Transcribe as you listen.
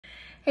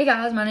Hey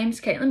guys, my name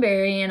is Caitlin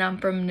Berry and I'm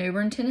from New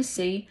Bern,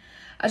 Tennessee.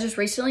 I just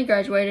recently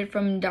graduated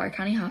from Dyer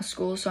County High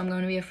School, so I'm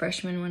going to be a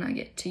freshman when I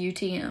get to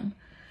UTM.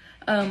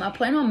 I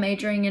plan on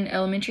majoring in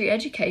elementary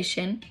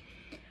education.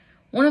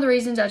 One of the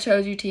reasons I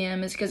chose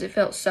UTM is because it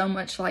felt so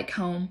much like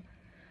home.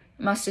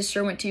 My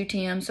sister went to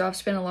UTM, so I've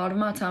spent a lot of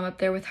my time up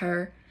there with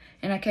her,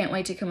 and I can't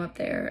wait to come up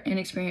there and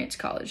experience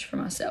college for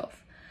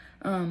myself.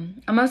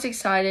 I'm most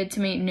excited to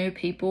meet new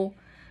people.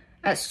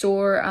 At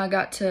SOAR, I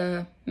got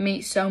to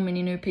meet so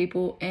many new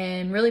people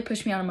and really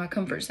push me out of my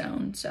comfort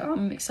zone, so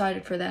I'm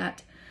excited for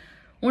that.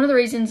 One of the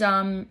reasons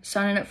I'm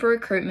signing up for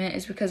recruitment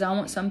is because I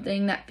want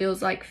something that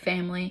feels like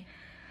family.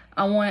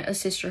 I want a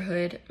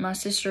sisterhood. My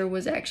sister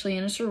was actually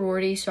in a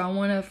sorority, so I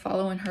want to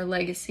follow in her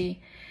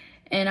legacy.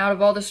 And out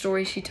of all the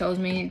stories she tells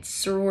me,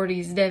 sorority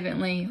is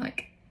definitely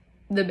like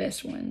the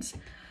best ones.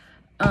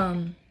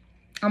 I'm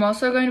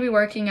also going to be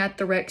working at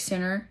the rec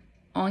center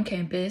on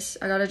campus.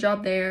 I got a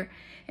job there,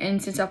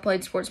 and since I've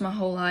played sports my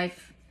whole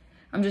life,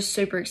 I'm just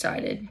super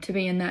excited to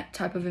be in that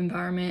type of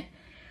environment.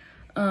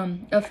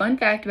 A fun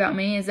fact about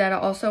me is that I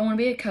also want to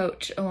be a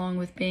coach along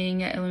with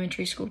being an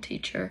elementary school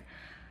teacher.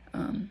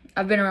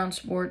 I've been around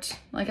sports,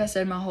 like I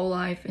said, my whole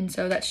life, and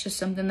so that's just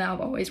something that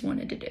I've always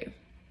wanted to do.